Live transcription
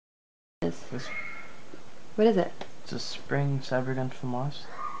is. What is it? It's a spring cyber gun from Moss.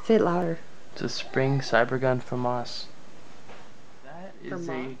 Say it louder. It's a spring cyber gun from Moss. That is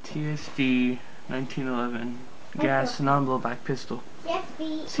a TSD 1911 gas non-blowback pistol.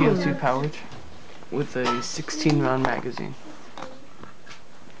 CO2 powered with a 16 round magazine.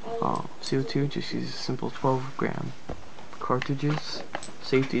 CO2 just uses simple 12-gram cartridges.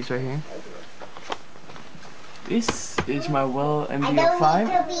 Safety's right here. This is my Well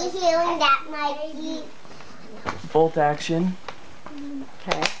MD05. Bolt action.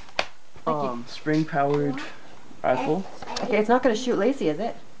 Okay. Spring powered rifle. Okay, it's not going to shoot Lacey, is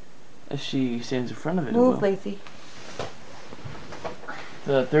it? If she stands in front of it, Move, it will. Lacey.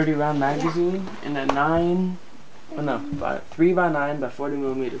 The 30 round magazine and a 3x9 by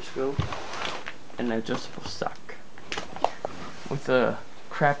 40mm scope and an adjustable stock with a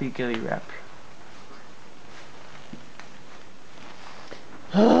crappy ghillie wrap.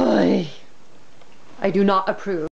 I do not approve.